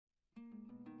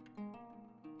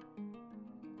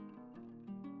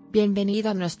Bienvenido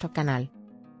a nuestro canal.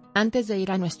 Antes de ir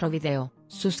a nuestro video,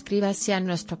 suscríbase a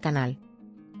nuestro canal.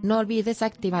 No olvides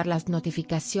activar las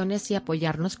notificaciones y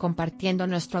apoyarnos compartiendo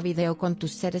nuestro video con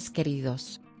tus seres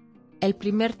queridos. El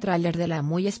primer tráiler de la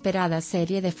muy esperada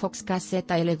serie de Fox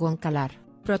Kızıl Goncalar,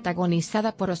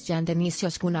 protagonizada por Özcan, Deniz y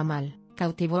Özgü, Namal,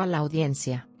 cautivó a la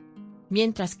audiencia.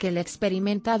 Mientras que el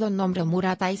experimentado nombre Ömür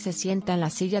Atay se sienta en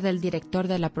la silla del director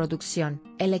de la producción,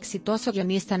 el exitoso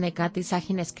guionista Necati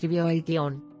Şahin escribió el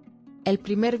guión. El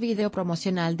primer video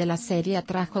promocional de la serie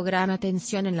atrajo gran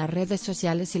atención en las redes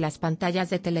sociales y las pantallas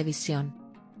de televisión.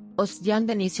 Özcan,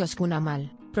 Deniz y Özgü,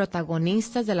 Namal,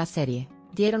 protagonistas de la serie,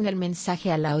 dieron el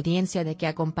mensaje a la audiencia de que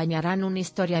acompañarán una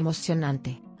historia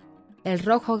emocionante. El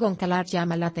Rojo Goncalar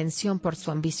llama la atención por su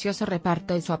ambicioso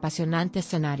reparto y su apasionante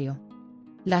escenario.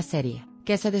 La serie,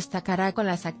 que se destacará con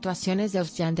las actuaciones de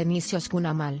Özcan, Deniz y Özgü,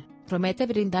 Namal, promete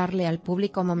brindarle al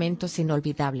público momentos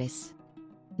inolvidables.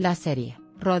 La serie,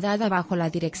 rodada bajo la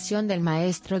dirección del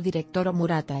maestro director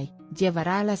Ömür Atay,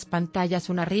 llevará a las pantallas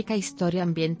una rica historia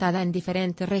ambientada en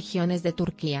diferentes regiones de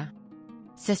Turquía.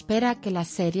 Se espera que la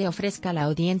serie ofrezca a la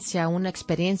audiencia una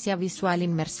experiencia visual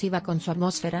inmersiva con su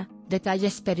atmósfera,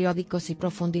 detalles periódicos y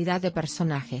profundidad de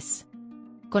personajes.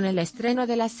 Con el estreno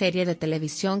de la serie de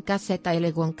televisión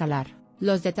Kızıl Goncalar,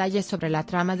 los detalles sobre la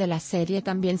trama de la serie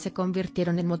también se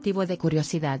convirtieron en motivo de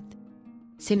curiosidad.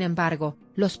 Sin embargo,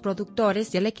 los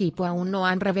productores y el equipo aún no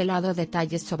han revelado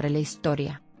detalles sobre la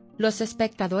historia. Los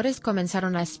espectadores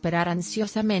comenzaron a esperar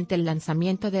ansiosamente el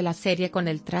lanzamiento de la serie con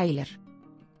el tráiler.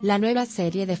 La nueva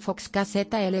serie de Fox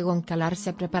Kızıl Goncalar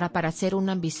se prepara para hacer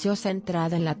una ambiciosa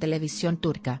entrada en la televisión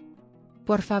turca.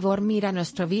 Por favor, mira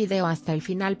nuestro video hasta el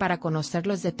final para conocer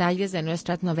los detalles de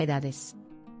nuestras novedades.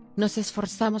 Nos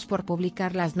esforzamos por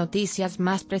publicar las noticias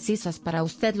más precisas para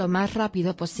usted lo más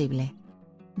rápido posible.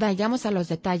 Vayamos a los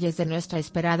detalles de nuestra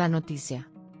esperada noticia.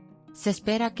 Se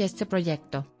espera que este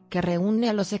proyecto, que reúne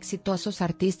a los exitosos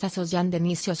artistas Özcan,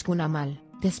 Deniz y Özgü, Namal,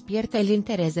 despierte el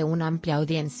interés de una amplia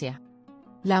audiencia.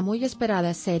 La muy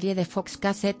esperada serie de Fox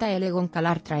Kızıl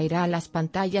Goncalar traerá a las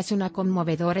pantallas una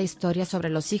conmovedora historia sobre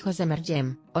los hijos de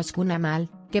Meryem, Özgü, Namal,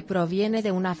 que proviene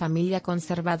de una familia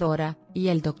conservadora, y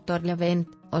el Dr. Levent,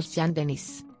 Özcan,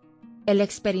 Deniz. El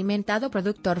experimentado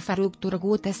productor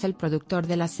Turquía.Se es el productor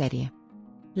de la serie.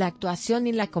 La actuación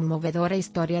y la conmovedora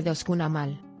historia de Özgü,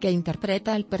 Namal, que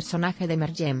interpreta al personaje de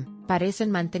Meryem, parecen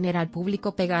mantener al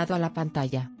público pegado a la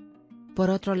pantalla. Por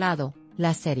otro lado,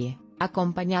 la serie,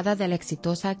 acompañada de la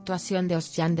exitosa actuación de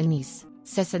Özcan, Deniz,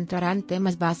 se centrará en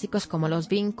temas básicos como los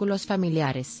vínculos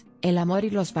familiares, el amor y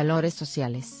los valores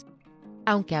sociales.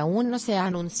 Aunque aún no se ha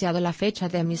anunciado la fecha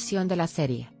de emisión de la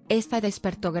serie, esta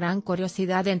despertó gran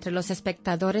curiosidad entre los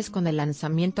espectadores con el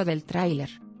lanzamiento del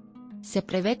tráiler. Se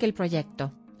prevé que el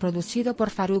proyecto, producido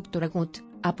por Turquía.Se,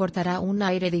 aportará un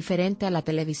aire diferente a la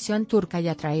televisión turca y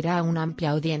atraerá a una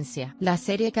amplia audiencia. La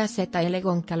serie Kızıl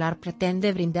Goncalar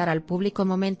pretende brindar al público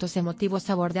momentos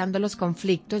emotivos abordando los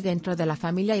conflictos dentro de la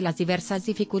familia y las diversas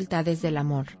dificultades del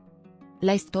amor.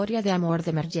 La historia de amor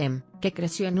de Meryem, que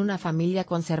creció en una familia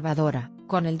conservadora,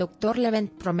 con el Dr.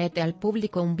 Levent, promete al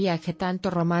público un viaje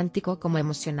tanto romántico como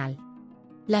emocional.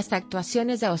 Las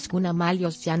actuaciones de Özgü, Namal y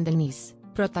Özcan, Deniz,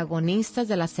 protagonistas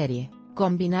de la serie,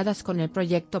 combinadas con el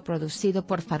proyecto producido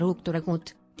por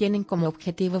Turquía.Se, tienen como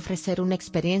objetivo ofrecer una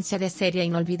experiencia de serie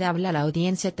inolvidable a la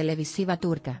audiencia televisiva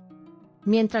turca.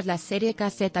 Mientras la serie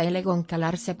Kızıl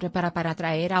Goncalar se prepara para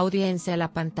atraer audiencia a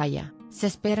la pantalla, se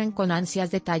esperan con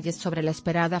ansias detalles sobre la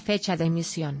esperada fecha de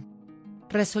emisión.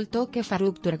 Resultó que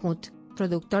Turquía.Se,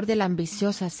 productor de la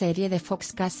ambiciosa serie de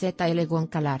Fox Kızıl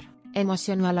Goncalar,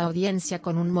 emocionó a la audiencia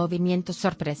con un movimiento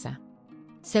sorpresa.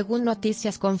 Según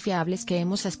noticias confiables que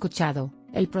hemos escuchado,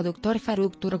 el productor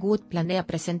Turquía.Se planea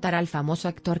presentar al famoso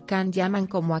actor Yaman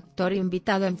como actor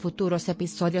invitado en futuros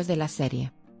episodios de la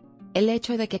serie. El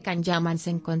hecho de que Yaman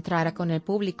se encontrara con el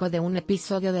público de un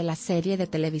episodio de la serie de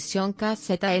televisión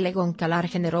Kızıl Goncalar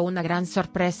generó una gran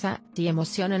sorpresa y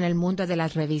emoción en el mundo de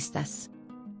las revistas.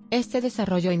 Este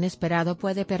desarrollo inesperado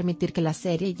puede permitir que la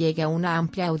serie llegue a una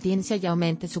amplia audiencia y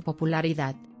aumente su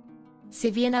popularidad. Si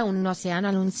bien aún no se han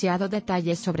anunciado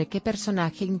detalles sobre qué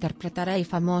personaje interpretará el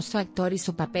famoso actor y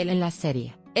su papel en la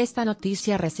serie, esta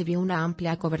noticia recibió una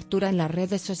amplia cobertura en las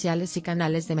redes sociales y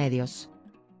canales de medios.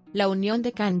 La unión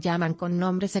de Yaman con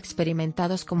nombres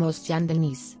experimentados como Özcan,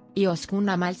 Deniz y Özgü,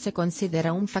 Namal se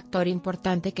considera un factor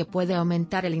importante que puede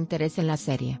aumentar el interés en la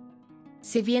serie.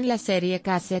 Si bien la serie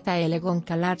Kızıl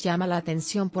Goncalar llama la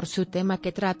atención por su tema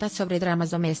que trata sobre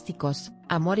dramas domésticos,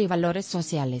 amor y valores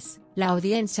sociales, la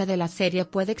audiencia de la serie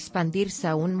puede expandirse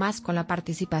aún más con la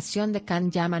participación de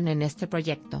Yaman en este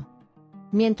proyecto.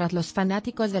 Mientras los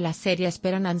fanáticos de la serie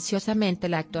esperan ansiosamente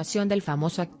la actuación del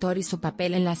famoso actor y su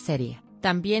papel en la serie,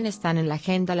 también están en la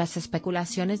agenda las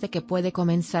especulaciones de que puede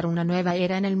comenzar una nueva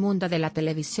era en el mundo de la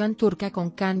televisión turca con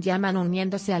Can Yaman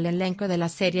uniéndose al elenco de la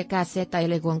serie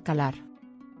Kızıl Goncalar.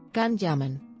 Can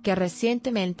Yaman, que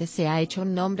recientemente se ha hecho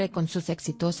un nombre con sus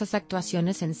exitosas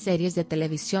actuaciones en series de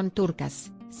televisión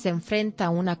turcas, se enfrenta a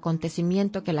un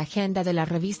acontecimiento que la agenda de las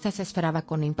revistas esperaba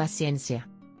con impaciencia.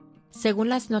 Según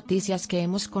las noticias que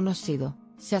hemos conocido,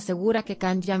 se asegura que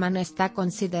Can Yaman está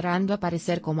considerando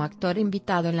aparecer como actor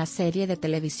invitado en la serie de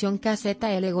televisión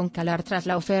Kızıl Goncalar tras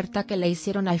la oferta que le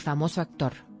hicieron al famoso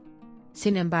actor.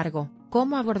 Sin embargo,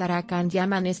 cómo abordará Can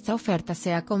Yaman esta oferta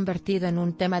se ha convertido en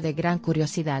un tema de gran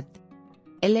curiosidad.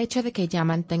 El hecho de que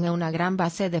Yaman tenga una gran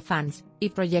base de fans y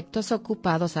proyectos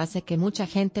ocupados hace que mucha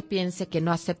gente piense que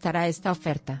no aceptará esta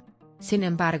oferta. Sin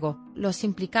embargo, los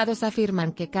implicados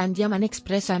afirman que Can Yaman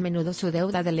expresa a menudo su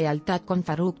deuda de lealtad con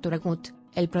Faruk Turgut,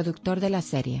 el productor de la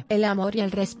serie. El amor y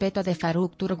el respeto de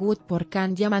Faruk Turgut por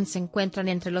Can Yaman se encuentran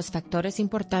entre los factores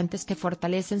importantes que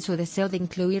fortalecen su deseo de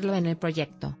incluirlo en el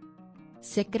proyecto.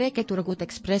 Se cree que Turgut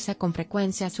expresa con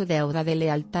frecuencia su deuda de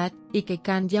lealtad, y que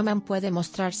Can Yaman puede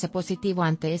mostrarse positivo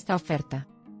ante esta oferta.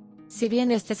 Si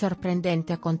bien este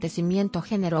sorprendente acontecimiento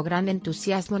generó gran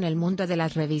entusiasmo en el mundo de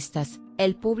las revistas,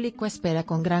 el público espera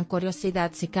con gran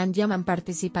curiosidad si Can Yaman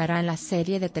participará en la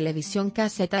serie de televisión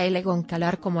Kızıl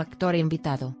Goncalar como actor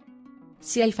invitado.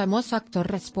 Si el famoso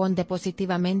actor responde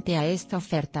positivamente a esta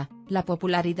oferta, la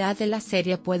popularidad de la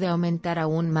serie puede aumentar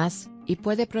aún más, y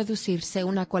puede producirse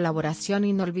una colaboración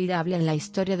inolvidable en la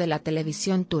historia de la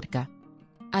televisión turca.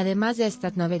 Además de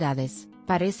estas novedades,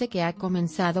 parece que ha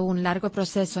comenzado un largo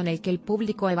proceso en el que el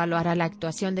público evaluará la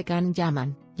actuación de Can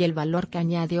Yaman, y el valor que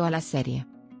añadió a la serie.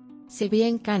 Si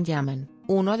bien Can Yaman,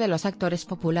 uno de los actores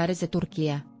populares de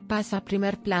Turquía, pasa a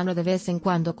primer plano de vez en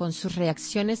cuando con sus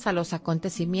reacciones a los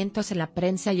acontecimientos en la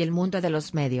prensa y el mundo de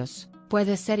los medios,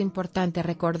 puede ser importante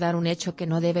recordar un hecho que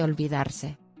no debe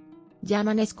olvidarse.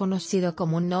 Yaman es conocido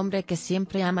como un hombre que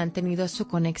siempre ha mantenido su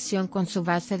conexión con su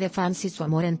base de fans y su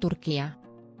amor en Turquía.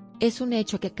 Es un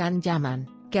hecho que Can Yaman,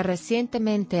 que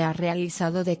recientemente ha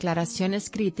realizado declaraciones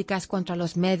críticas contra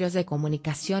los medios de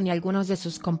comunicación y algunos de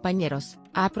sus compañeros,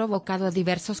 ha provocado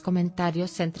diversos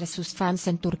comentarios entre sus fans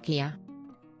en Turquía.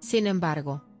 Sin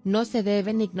embargo, no se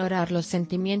deben ignorar los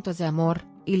sentimientos de amor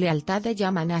y lealtad de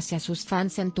Yaman hacia sus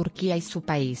fans en Turquía y su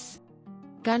país.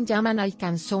 Can Yaman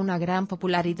alcanzó una gran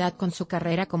popularidad con su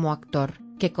carrera como actor,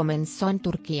 que comenzó en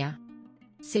Turquía.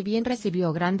 Si bien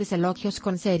recibió grandes elogios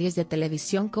con series de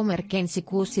televisión como Erkenci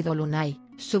y Dolunay,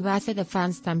 su base de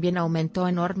fans también aumentó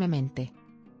enormemente.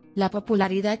 La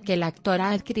popularidad que el actor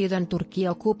ha adquirido en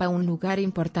Turquía ocupa un lugar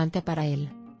importante para él.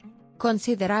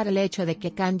 Considerar el hecho de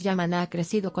que Can Yaman ha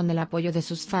crecido con el apoyo de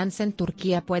sus fans en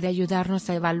Turquía puede ayudarnos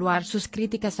a evaluar sus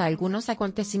críticas a algunos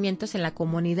acontecimientos en la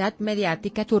comunidad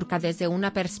mediática turca desde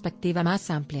una perspectiva más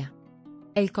amplia.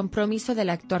 El compromiso del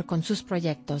actor con sus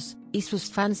proyectos y sus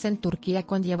fans en Turquía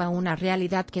conlleva una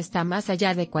realidad que está más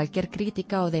allá de cualquier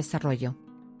crítica o desarrollo.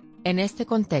 En este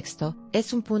contexto,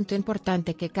 es un punto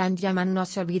importante que Can Yaman no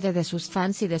se olvide de sus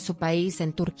fans y de su país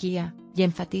en Turquía, y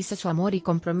enfatice su amor y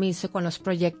compromiso con los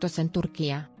proyectos en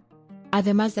Turquía.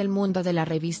 Además del mundo de las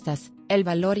revistas, el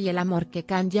valor y el amor que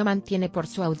Can Yaman tiene por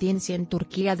su audiencia en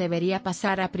Turquía debería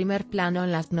pasar a primer plano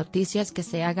en las noticias que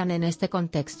se hagan en este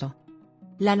contexto.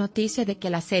 La noticia de que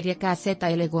la serie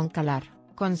Kızıl Goncalar,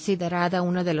 considerada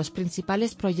uno de los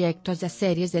principales proyectos de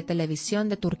series de televisión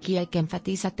de Turquía y que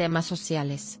enfatiza temas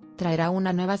sociales, traerá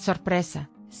una nueva sorpresa,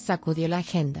 sacudió la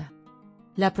agenda.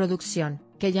 La producción,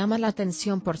 que llama la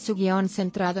atención por su guión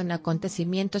centrado en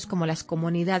acontecimientos como las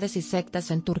comunidades y sectas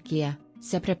en Turquía,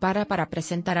 se prepara para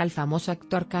presentar al famoso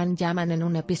actor Can Yaman en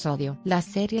un episodio. La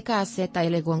serie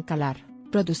Kızıl Goncalar,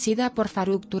 producida por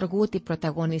Faruk Turgut y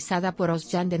protagonizada por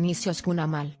Özcan, Deniz y Özgü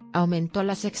Namal, aumentó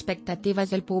las expectativas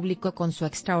del público con su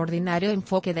extraordinario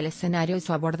enfoque del escenario y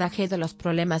su abordaje de los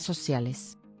problemas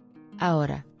sociales.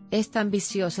 Ahora, esta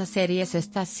ambiciosa serie se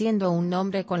está haciendo un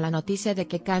nombre con la noticia de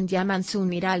que Can Yaman se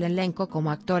unirá al elenco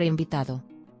como actor invitado.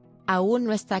 Aún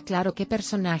no está claro qué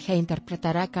personaje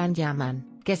interpretará Can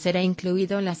Yaman, que será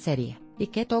incluido en la serie, y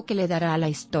qué toque le dará a la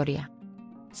historia.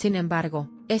 Sin embargo,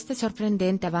 este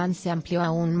sorprendente avance amplió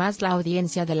aún más la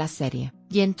audiencia de la serie,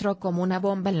 y entró como una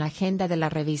bomba en la agenda de la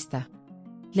revista.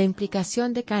 La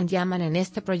implicación de Can Yaman en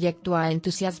este proyecto ha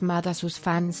entusiasmado a sus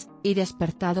fans, y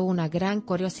despertado una gran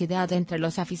curiosidad entre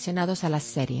los aficionados a las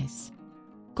series.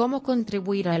 ¿Cómo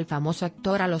contribuirá el famoso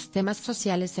actor a los temas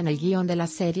sociales en el guión de la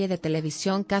serie de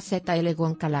televisión Kızıl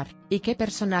Goncalar, y qué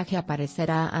personaje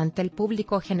aparecerá ante el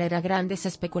público? Genera grandes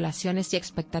especulaciones y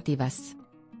expectativas.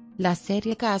 La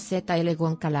serie Kızıl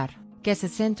Goncalar, que se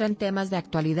centra en temas de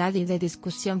actualidad y de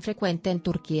discusión frecuente en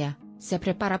Turquía, se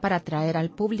prepara para atraer al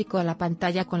público a la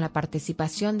pantalla con la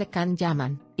participación de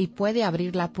Yaman, y puede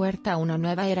abrir la puerta a una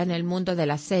nueva era en el mundo de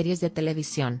las series de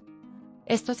televisión.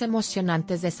 Estos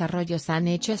emocionantes desarrollos han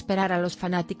hecho esperar a los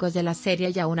fanáticos de la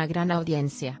serie y a una gran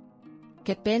audiencia.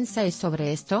 ¿Qué pensáis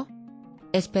sobre esto?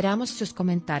 Esperamos sus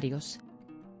comentarios.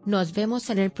 Nos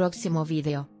vemos en el próximo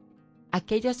video.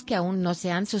 Aquellos que aún no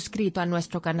se han suscrito a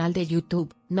nuestro canal de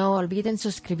YouTube, no olviden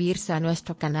suscribirse a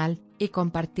nuestro canal, y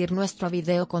compartir nuestro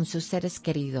video con sus seres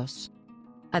queridos.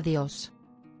 Adiós.